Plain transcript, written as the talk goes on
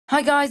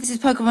Hi guys, this is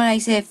Pokemon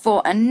Ace here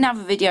for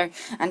another video,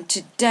 and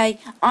today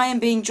I am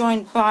being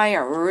joined by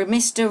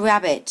Mr.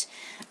 Rabbit.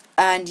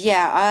 And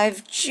yeah,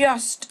 I've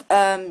just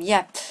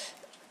drowned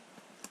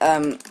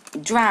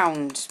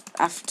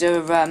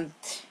after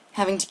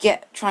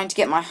trying to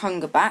get my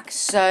hunger back.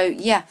 So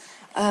yeah,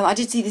 I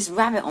did see this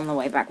rabbit on the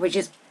way back, which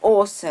is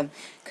awesome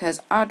because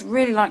I'd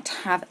really like to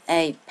have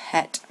a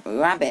pet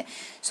rabbit.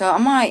 So I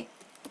might,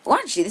 well,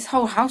 actually this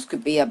whole house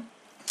could be a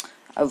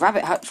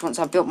rabbit hutch once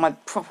I've built my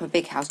proper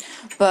big house.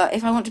 But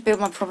if I want to build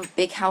my proper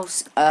big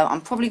house,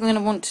 I'm probably going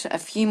to want a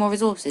few more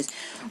resources,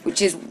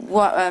 which is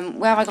what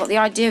where I got the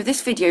idea of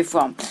this video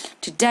from.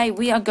 Today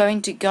we are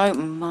going to go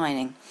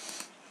mining.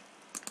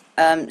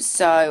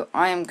 So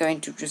I am going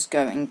to just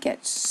go and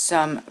get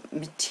some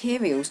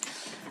materials.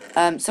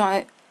 So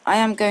I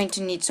am going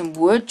to need some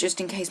wood just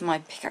in case my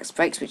pickaxe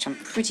breaks, which I'm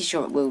pretty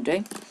sure it will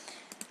do.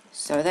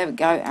 So there we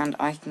go, and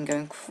I can go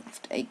and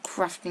craft a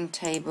crafting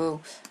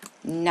table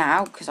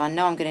now because I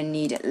know I'm going to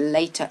need it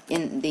later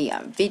in the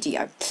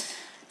video.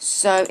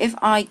 So if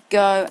I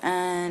go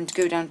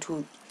down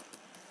to,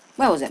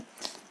 where was it?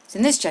 It's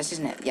in this chest,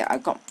 isn't it? Yeah,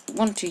 I've got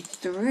 1, 2,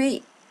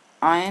 3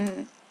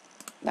 iron.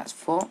 That's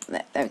 4.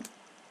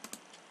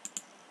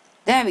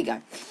 There we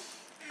go.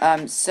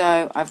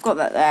 So I've got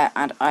that there,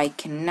 and I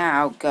can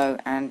now go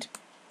and,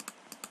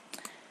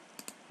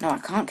 no I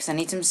can't because I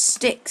need some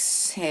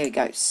sticks. Here we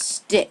go,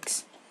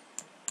 sticks.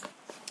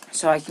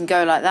 So I can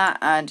go like that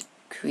and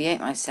create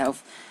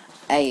myself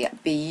a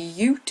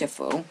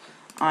beautiful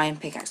iron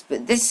pickaxe.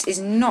 But this is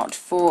not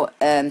for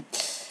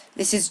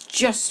this is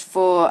just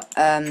for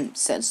certain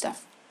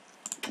stuff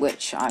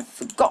which I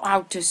forgot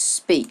how to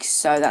speak,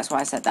 so that's why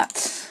I said that.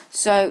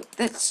 So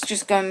let's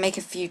just go and make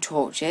a few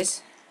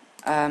torches.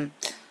 I'm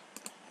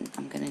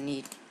gonna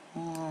need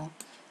more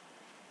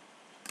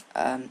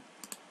there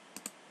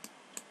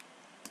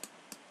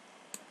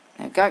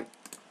we go.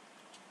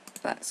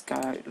 Let's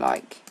go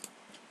like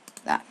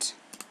that.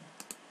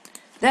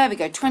 There we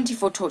go,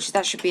 24 torches.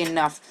 That should be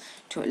enough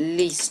to at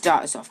least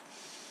start us off.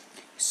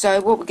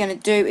 So what we're going to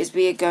do is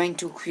we are going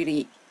to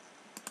create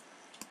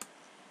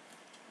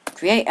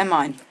a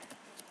mine.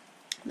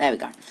 There we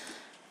go.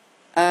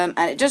 And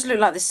it does look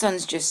like the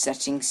sun's just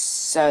setting,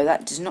 so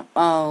that does not...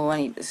 Oh,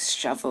 I need the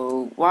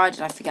shovel. Why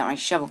did I forget my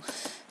shovel?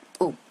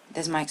 Oh,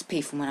 there's my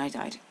XP from when I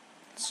died.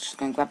 Let's just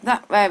go and grab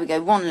that. There we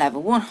go, one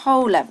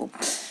whole level.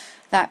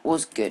 That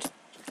was good.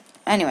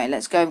 Anyway,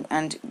 let's go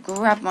and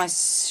grab my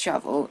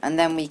shovel, and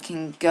then we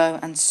can go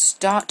and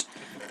start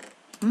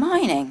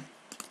mining.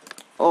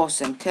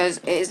 Awesome, because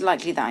it is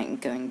likely that I'm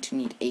going to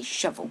need a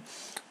shovel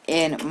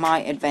in my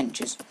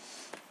adventures.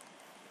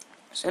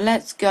 So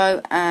let's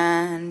go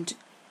and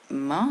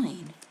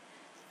mine.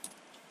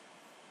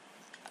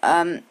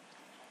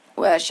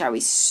 Where shall we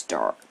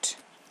start?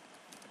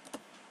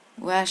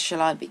 Where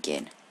shall I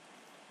begin?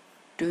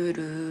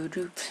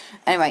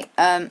 Anyway,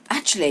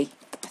 actually,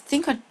 I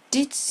think I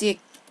did see a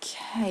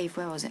cave.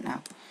 Where was it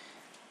now?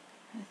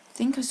 I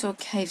think I saw a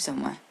cave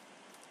somewhere.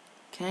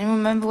 Can anyone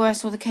remember where I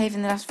saw the cave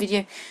in the last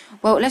video?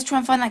 Well, let's try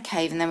and find that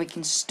cave, and then we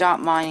can start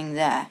mining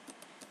there.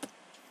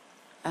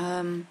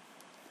 Where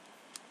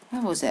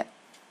was it?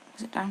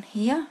 Was it down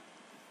here?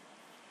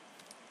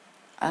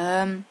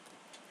 I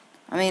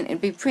mean,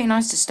 it'd be pretty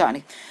nice to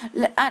start.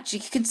 Actually,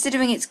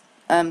 considering it's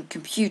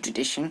computer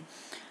edition,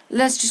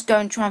 let's just go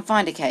and try and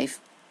find a cave.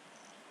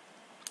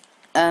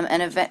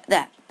 An event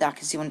there. I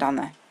can see one down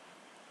there.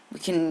 We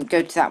can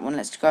go to that one.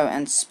 Let's go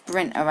and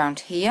sprint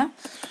around here.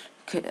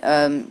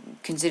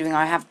 Considering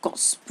I have got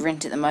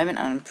sprint at the moment,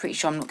 and I'm pretty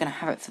sure I'm not going to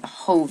have it for the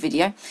whole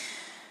video.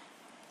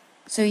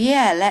 So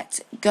yeah,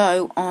 let's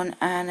go on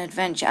an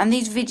adventure. And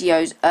these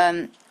videos,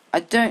 I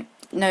don't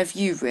know if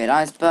you've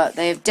realised, but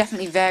they have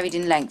definitely varied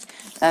in length.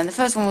 The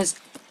first one was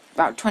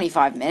about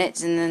 25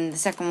 minutes, and then the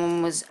second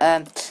one was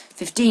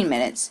 15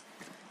 minutes.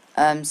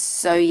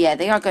 So yeah,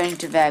 they are going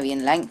to vary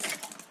in length.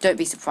 Don't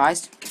be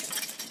surprised.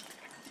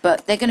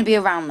 But they're going to be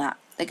around that.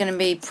 They're going to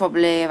be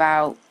probably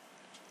about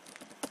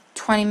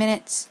 20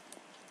 minutes.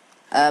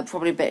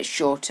 Probably a bit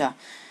shorter.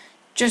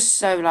 Just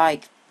so,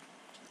 like,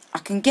 I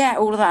can get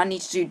all of that I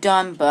need to do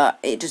done, but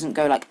it doesn't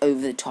go, like,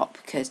 over the top.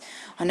 Because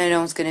I know no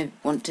one's going to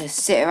want to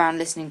sit around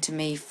listening to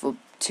me for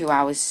 2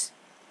 hours.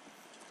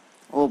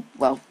 Or,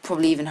 well,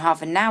 probably even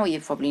half an hour.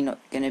 You're probably not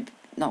going to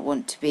not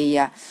want to be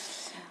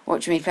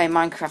watching me play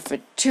Minecraft for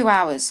 2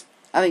 hours.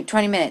 I mean,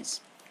 20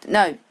 minutes.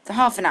 No,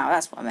 half an hour.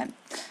 That's what I meant.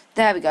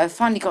 There we go,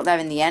 finally got there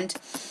in the end,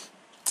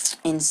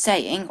 in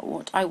saying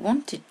what I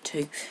wanted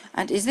to.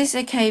 And is this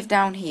a cave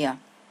down here?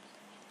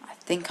 I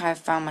think I have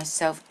found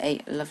myself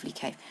a lovely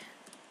cave.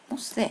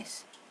 What's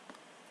this?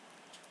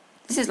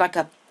 This is like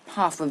a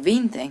half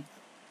ravine thing.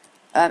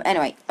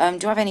 Anyway, do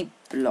I have any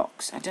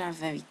blocks? I don't have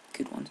very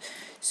good ones.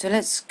 So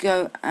let's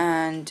go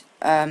and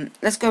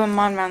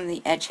mine around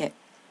the edge here.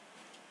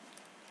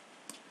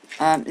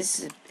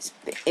 It's a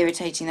bit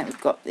irritating that we've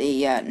got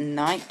the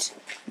night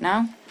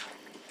now.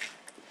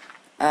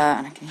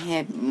 And I can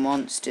hear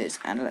monsters,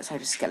 and let's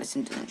hope a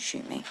skeleton doesn't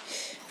shoot me.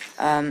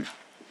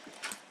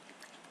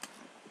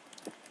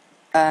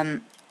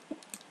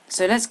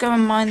 So let's go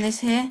and mine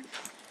this here.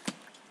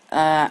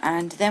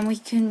 And then we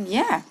can,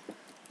 yeah,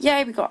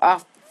 we got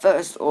our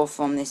first ore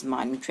from this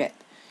mining trip.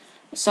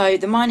 So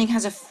the mining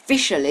has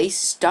officially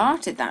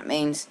started, that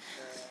means,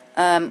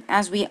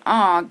 as we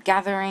are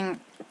gathering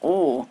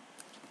ore.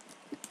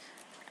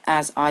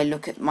 As I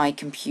look at my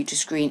computer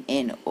screen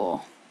in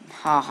ore.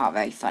 Haha,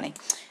 very funny.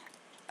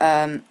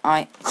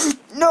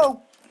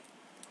 No!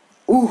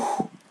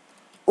 Ooh!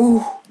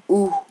 Ooh!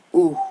 Ooh!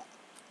 Ooh!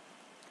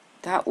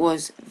 That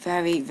was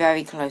very,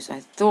 very close. I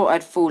thought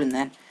I'd fallen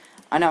then.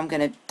 I know I'm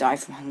going to die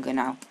from hunger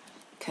now.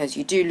 Because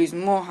you do lose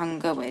more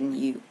hunger when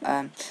you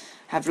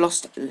have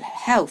lost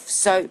health.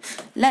 So,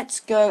 let's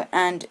go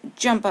and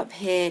jump up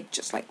here.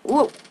 Just like,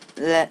 whoa!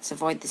 Let's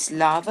avoid this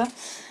lava.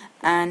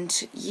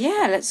 And,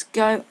 yeah, let's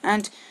go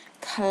and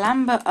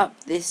clamber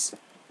up this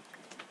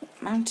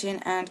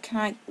mountain. And can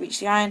I reach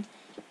the iron?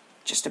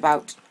 Just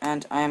about.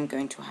 And I am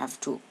going to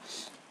have to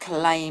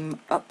climb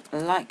up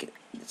like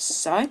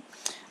so.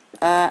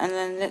 And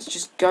then let's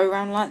just go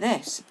around like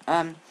this.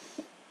 And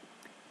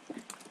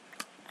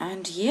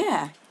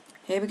yeah,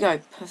 here we go,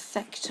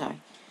 perfecto.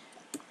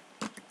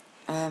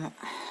 Here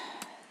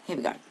we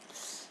go.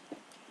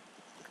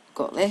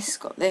 Got this,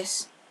 got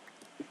this.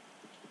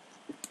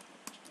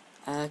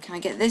 Can I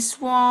get this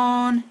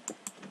one?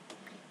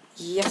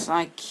 Yes,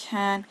 I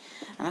can.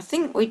 And I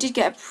think we did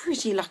get a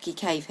pretty lucky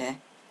cave here,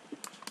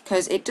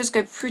 because it does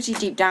go pretty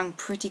deep down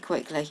pretty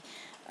quickly.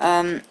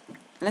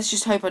 Let's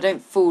just hope I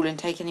don't fall and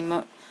take any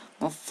more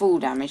fall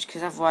damage,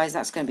 because otherwise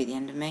that's going to be the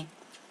end of me.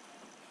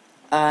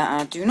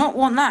 I do not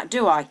want that,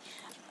 do I?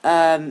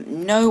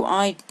 No,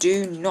 I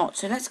do not.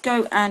 So let's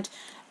go and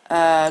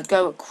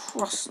go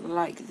across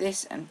like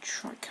this and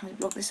try. Can we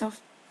block this off?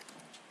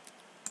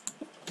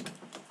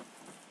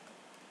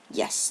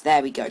 Yes,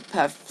 there we go.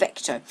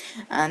 Perfecto.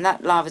 And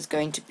that lava's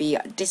going to be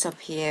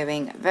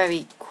disappearing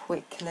very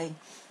quickly.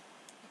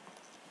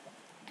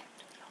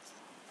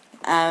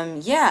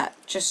 Yeah,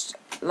 just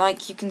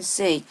like you can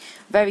see,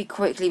 very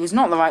quickly was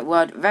not the right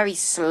word. Very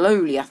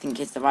slowly, I think,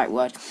 is the right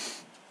word.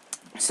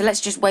 So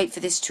let's just wait for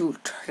this to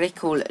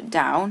trickle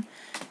down.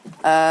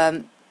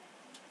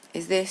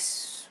 Is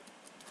this?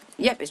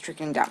 Yep, it's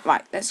trickling down.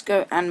 Right, let's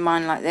go and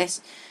mine like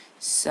this,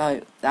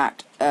 so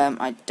that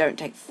I don't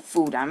take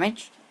full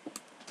damage.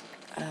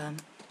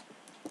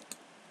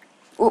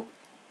 Oh,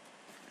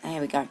 there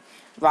we go.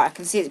 Right, I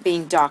can see it's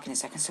being dark in a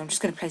second, so I'm just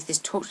going to place this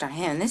torch down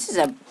here. And this is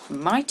a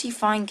mighty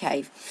fine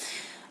cave.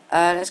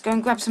 Let's go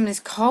and grab some of this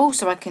coal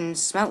so I can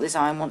smelt this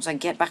iron once I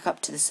get back up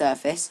to the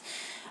surface.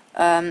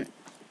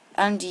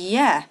 And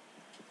yeah,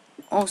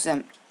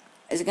 awesome.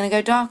 Is it going to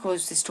go dark, or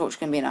is this torch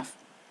going to be enough?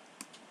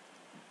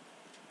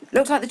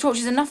 Looks like the torch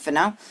is enough for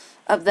now.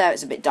 Up there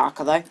it's a bit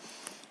darker though.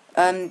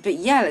 But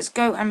yeah, let's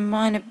go and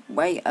mine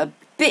away a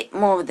bit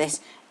more of this.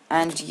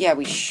 And yeah,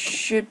 we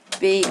should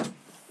be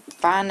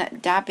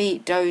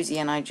fan-dabby-dozy.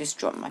 And I just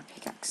dropped my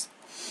pickaxe.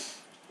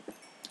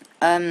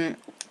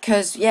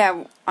 Because,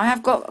 yeah, I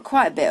have got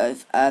quite a bit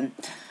of, and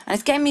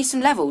it's getting me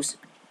some levels,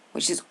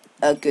 which is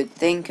a good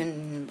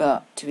thing,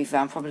 but to be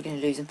fair, I'm probably going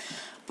to lose them.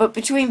 But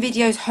between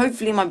videos,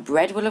 hopefully my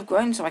bread will have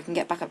grown, so I can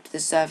get back up to the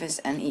surface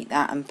and eat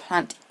that, and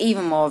plant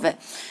even more of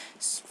it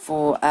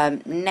for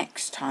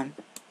next time.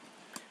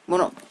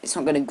 Well, it's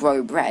not going to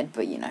grow bread,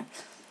 but, you know.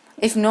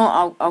 If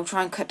not, I'll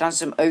try and cut down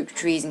some oak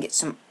trees and get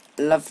some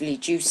lovely,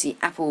 juicy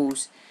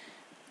apples.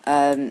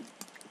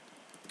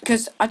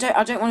 Because I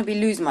don't want to be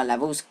losing my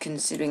levels,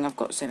 considering I've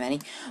got so many.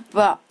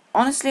 But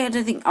honestly, I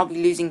don't think I'll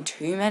be losing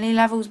too many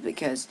levels,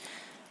 because,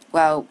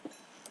 well,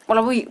 I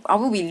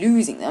will be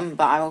losing them,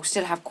 but I will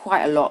still have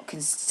quite a lot,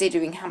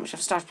 considering how much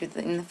I've started with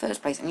in the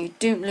first place. And you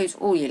don't lose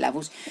all your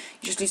levels;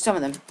 you just lose some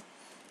of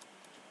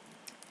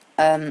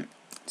them.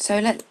 So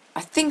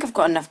I think I've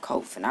got enough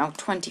coal for now.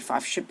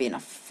 25 should be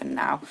enough for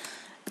now.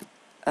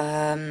 How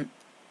am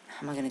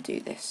I going to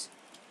do this?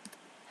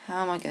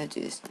 How am I going to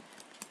do this?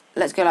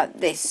 Let's go like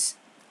this.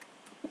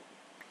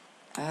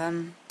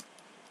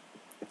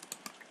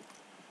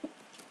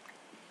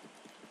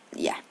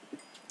 Yeah,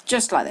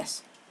 just like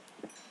this.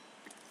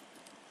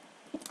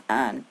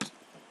 And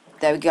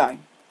there we go.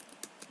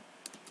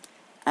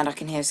 And I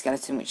can hear a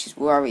skeleton, which is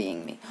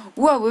worrying me.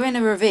 Whoa, we're in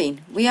a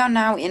ravine. We are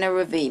now in a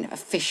ravine,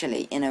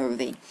 officially in a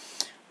ravine.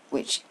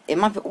 Which, it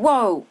might be...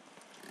 Whoa!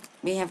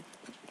 We have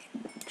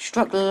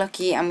struck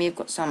lucky, and we've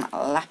got some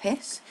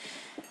lapis.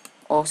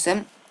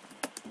 Awesome.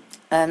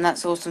 And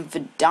that's awesome for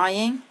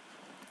dying.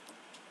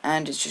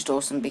 And it's just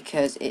awesome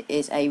because it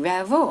is a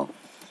rare ore.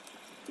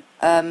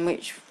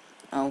 Which...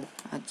 Oh,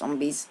 I had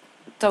zombies.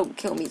 Don't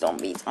kill me,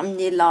 zombies. I'm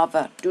near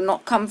lava. Do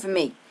not come for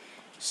me.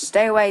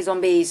 Stay away,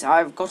 zombies.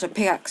 I've got a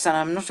pickaxe and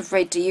I'm not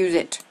afraid to use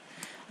it.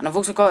 And I've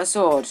also got a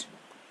sword.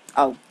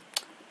 Oh.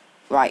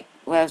 Right.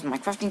 Where's my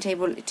crafting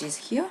table? It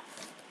is here.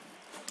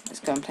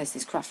 Let's go and place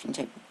this crafting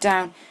table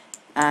down.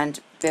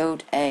 And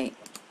build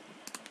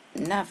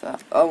another...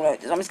 Oh, no.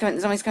 The zombies coming.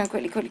 The zombies coming.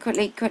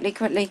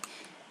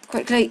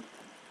 Quickly.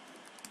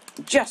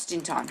 Just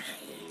in time.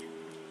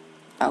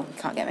 Oh, he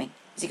can't get me.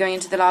 Is he going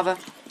into the lava?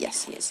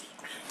 Yes, he is.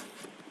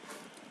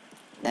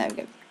 There we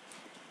go.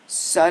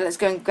 So, let's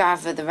go and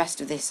gather the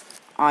rest of this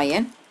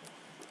iron.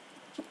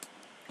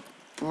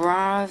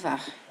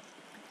 brava.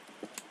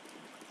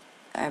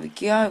 There we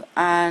go.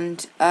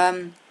 And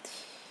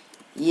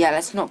yeah,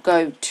 let's not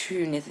go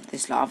too near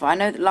this lava. I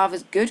know that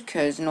lava's good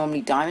because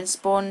normally diamonds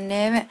spawn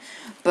near it,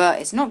 but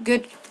it's not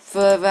good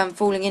for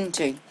falling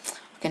into.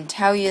 I can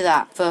tell you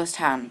that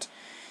firsthand.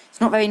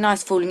 It's not very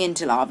nice falling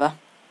into lava.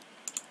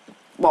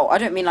 Well, I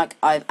don't mean like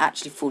I've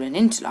actually fallen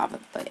into lava,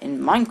 but in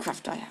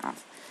Minecraft I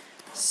have.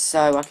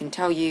 So I can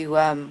tell you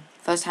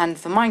firsthand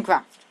for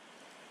Minecraft.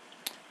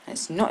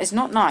 It's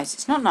not nice.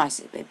 It's not nice.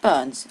 It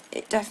burns.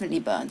 It definitely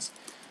burns.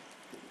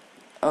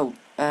 Oh,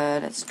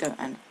 let's go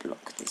and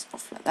block this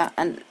off like that.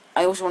 And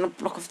I also want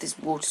to block off this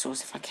water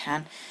source if I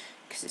can,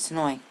 because it's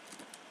annoying.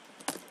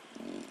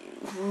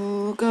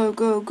 Ooh, go,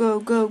 go, go,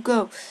 go,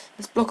 go.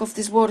 Let's block off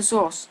this water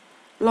source.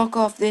 Block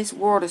off this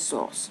water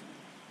source.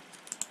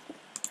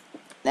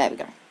 There we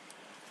go.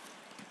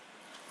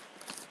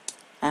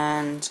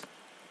 And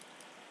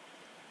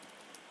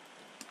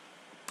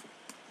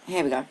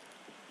here we go.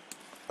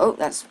 Oh,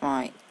 that's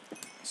my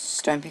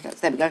stone pickaxe.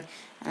 There we go.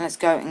 And let's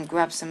go and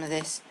grab some of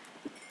this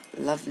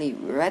lovely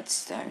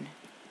redstone.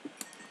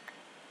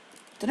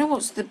 Don't know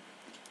what's the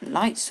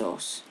light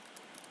source.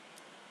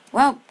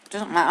 Well,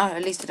 doesn't matter.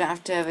 At least I don't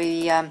have to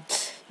be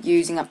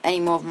using up any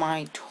more of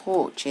my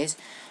torches.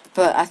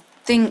 But I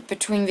think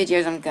between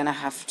videos I'm gonna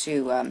have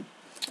to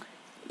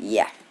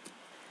yeah,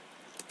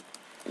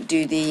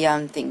 do the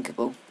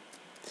unthinkable.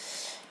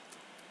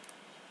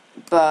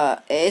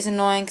 But it is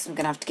annoying because I'm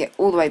gonna have to get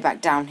all the way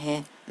back down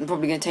here. I'm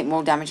probably gonna take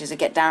more damage as I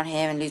get down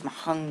here and lose my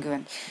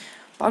hunger.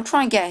 But I'll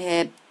try and get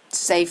here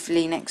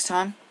safely next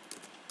time.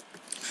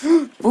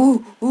 Ooh,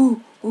 ooh,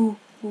 ooh, ooh,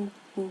 ooh,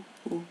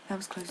 ooh. That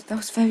was close. That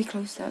was very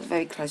close. That was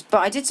very close. But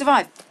I did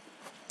survive.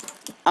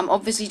 I'm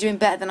obviously doing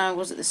better than I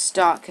was at the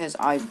start because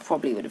I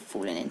probably would have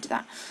fallen into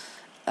that.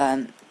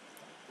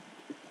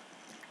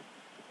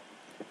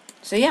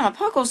 So yeah, my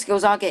parkour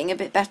skills are getting a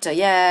bit better.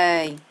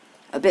 Yay!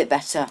 A bit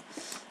better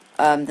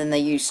than they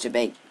used to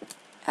be.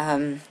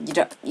 You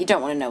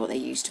don't want to know what they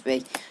used to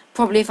be.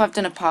 Probably if I've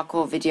done a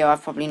parkour video,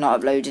 I've probably not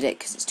uploaded it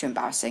because it's too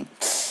embarrassing.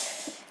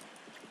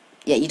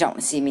 Yeah, you don't want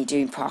to see me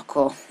doing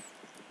parkour,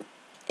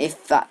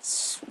 if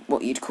that's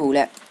what you'd call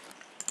it.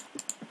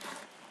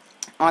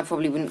 I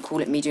probably wouldn't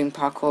call it me doing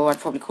parkour. I'd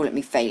probably call it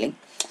me failing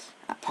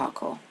at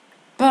parkour.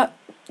 But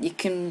you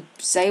can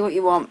say what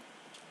you want.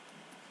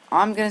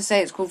 I'm going to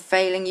say it's called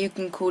failing. You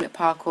can call it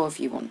parkour if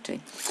you want to.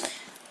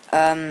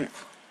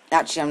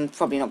 Actually, I'm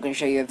probably not going to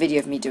show you a video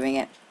of me doing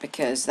it,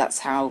 because that's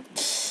how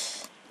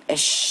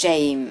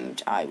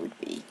ashamed I would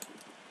be.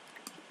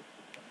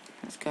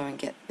 Let's go and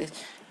get this.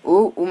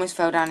 Oh, almost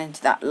fell down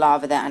into that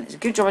lava there, and it's a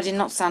good job I did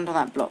not stand on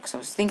that block, so I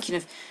was thinking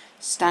of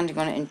standing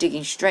on it and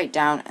digging straight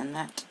down, and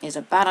that is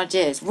a bad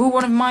idea. It's rule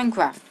 1 of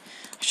Minecraft.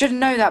 I should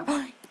know that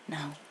by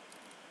now.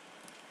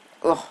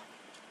 Ugh.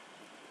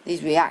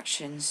 These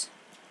reactions.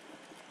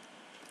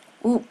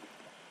 Ooh.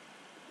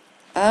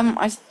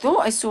 I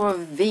thought I saw a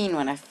ravine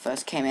when I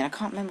first came in. I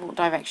can't remember what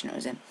direction it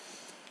was in.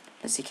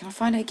 Let's see, can I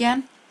find it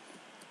again?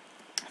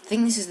 I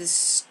think this is the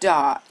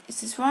start.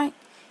 Is this right?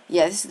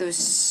 Yeah, this is the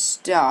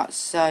start.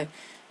 So,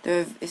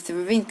 if the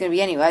ravine's going to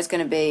be anywhere, it's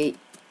going to be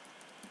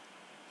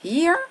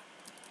here?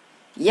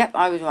 Yep,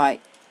 I was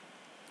right.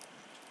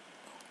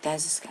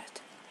 There's a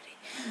skeleton.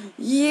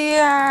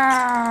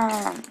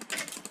 Yeah!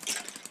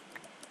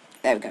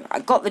 There we go. I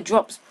got the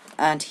drops,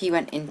 and he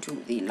went into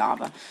the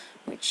lava,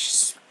 which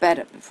sped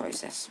up the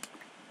process.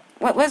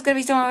 Where's going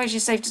to be somewhere where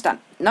it's safe to stand?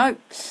 No!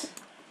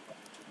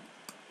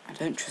 I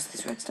don't trust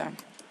this redstone.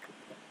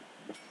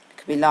 It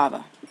could be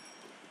lava.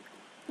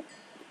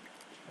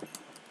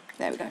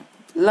 There we go.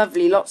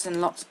 Lovely, lots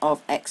and lots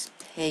of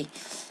XP.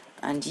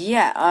 And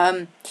yeah,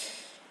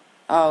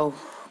 oh,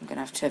 I'm going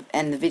to have to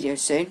end the video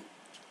soon,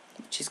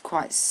 which is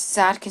quite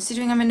sad,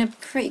 considering I'm in a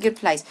pretty good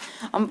place.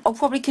 I'll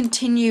probably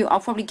continue, I'll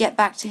probably get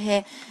back to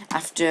here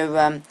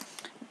after,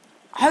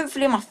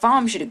 hopefully my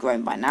farm should have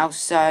grown by now,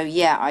 so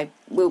yeah, I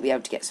will be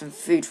able to get some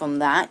food from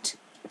that.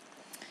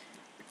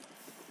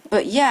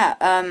 But yeah,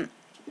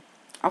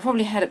 I'll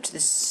probably head up to the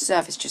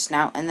surface just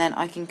now, and then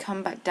I can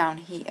come back down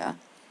here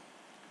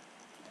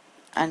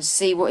and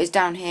see what is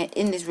down here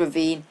in this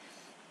ravine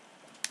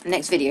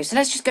next video. So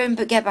let's just go and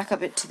get back up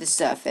to the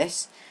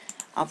surface.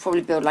 I'll probably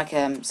build like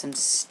some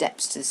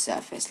steps to the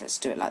surface. Let's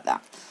do it like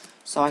that,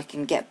 so I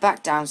can get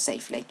back down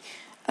safely.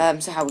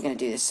 So how are we going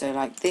to do this? So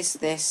like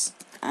this,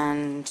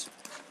 and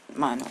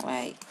mine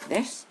away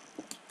this.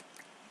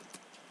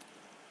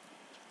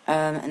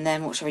 And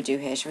then what shall we do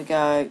here? Shall we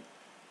go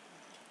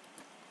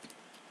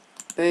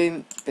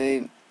boom,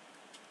 boom,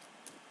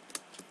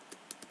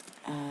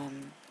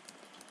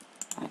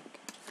 like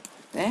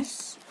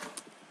this.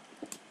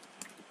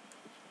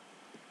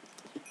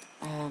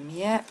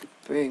 Yeah,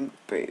 boom,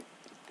 boom,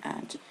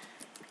 and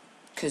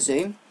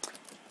kazoom.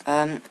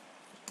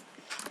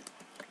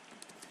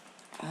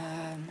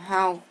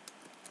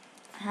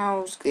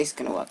 How's this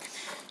gonna work?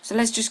 So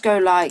let's just go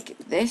like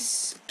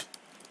this.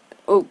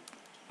 Oh,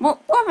 what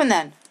happened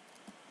then?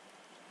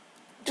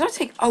 Did I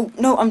take? Oh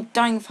no, I'm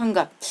dying of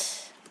hunger.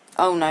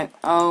 Oh no,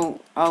 oh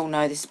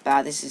no, this is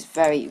bad. This is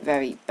very,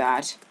 very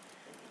bad.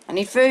 I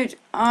need food.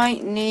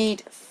 I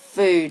need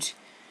food.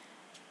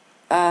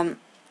 I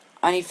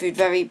need food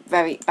very,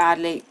 very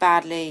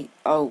badly.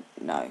 Oh,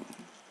 no.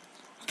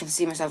 I can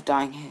see myself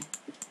dying here.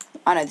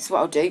 I know, this is what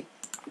I'll do.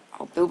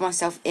 I'll build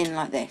myself in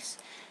like this.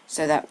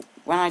 So that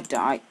when I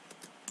die,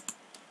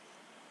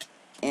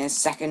 in a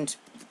second,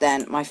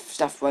 then my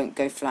stuff won't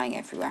go flying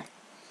everywhere.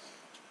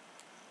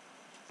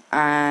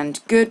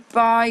 And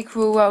goodbye,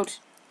 cruel world.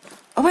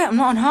 Oh wait, I'm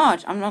not on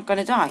hard. I'm not going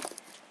to die.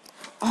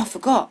 Oh, I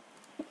forgot.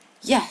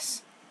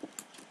 Yes.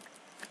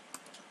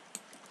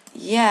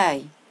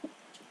 Yay.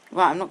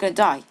 Right, I'm not going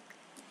to die.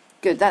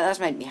 Good, that's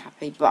made me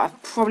happy. But I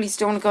probably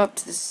still want to go up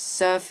to the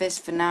surface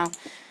for now.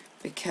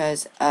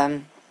 Because,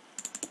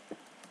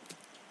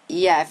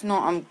 yeah, if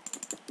not, I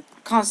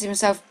can't see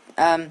myself,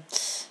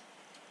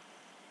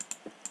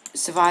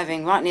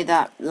 surviving right near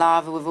that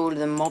lava with all of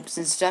the mobs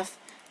and stuff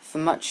for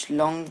much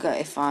longer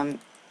if I'm...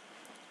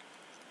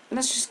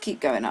 Let's just keep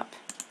going up.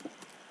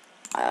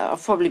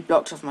 I've probably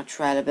blocked off my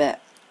trail a bit.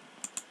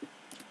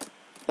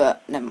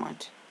 But, never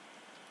mind.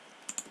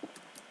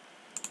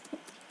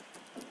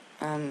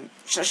 I'm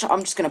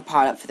just going to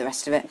pile up for the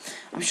rest of it.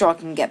 I'm sure I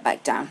can get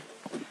back down.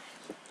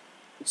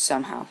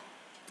 Somehow.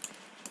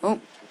 Oh.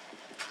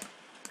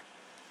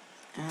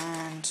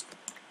 And...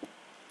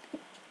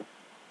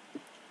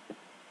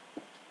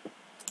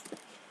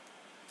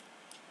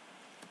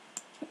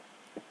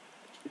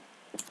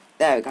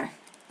 there we go.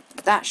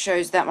 That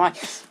shows that my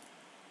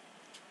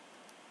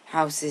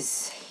house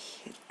is...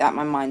 that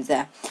my mine's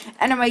there.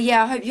 Anyway,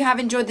 yeah, I hope you have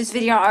enjoyed this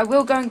video. I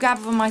will go and grab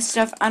all my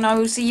stuff, and I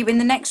will see you in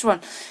the next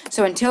one.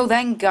 So until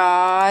then,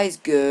 guys,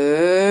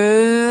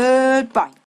 goodbye.